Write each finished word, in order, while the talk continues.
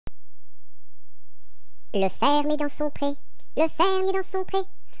Le fermier dans son pré, le fermier dans son pré.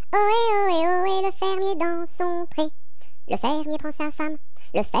 Ohé, ohé, ohé, le fermier dans son pré. Le fermier prend sa femme,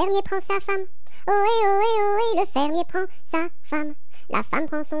 le fermier prend sa femme. Ohé, ohé, ohé, le fermier prend sa femme. La femme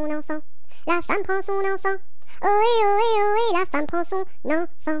prend son enfant, la femme prend son enfant. Ohé, ohé, ohé, la femme prend son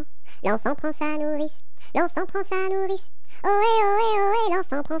enfant. L'enfant prend sa nourrice, l'enfant prend sa nourrice. Ohé, ohé, ohé,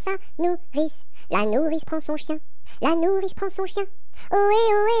 l'enfant prend sa nourrice. La nourrice prend son chien, la nourrice prend son chien. Ohé,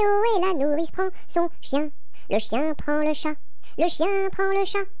 ohé, ohé, la nourrice prend son chien. Le chien prend le chat, le chien prend le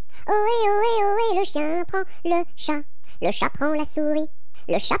chat. Ohé, ohé, ohé, le chien prend le chat. Le chat prend la souris,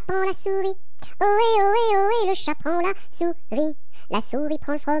 le chat prend la souris. Ohé, ohé, ohé, le chat prend la souris. La souris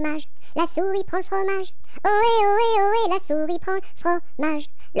prend le fromage, la souris prend le fromage. Ohé, ohé, ohé, la souris prend le fromage.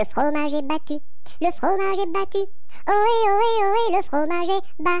 Le fromage est battu, le fromage est battu. Ohé, ohé, ohé, le fromage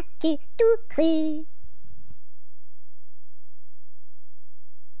est battu, tout cru.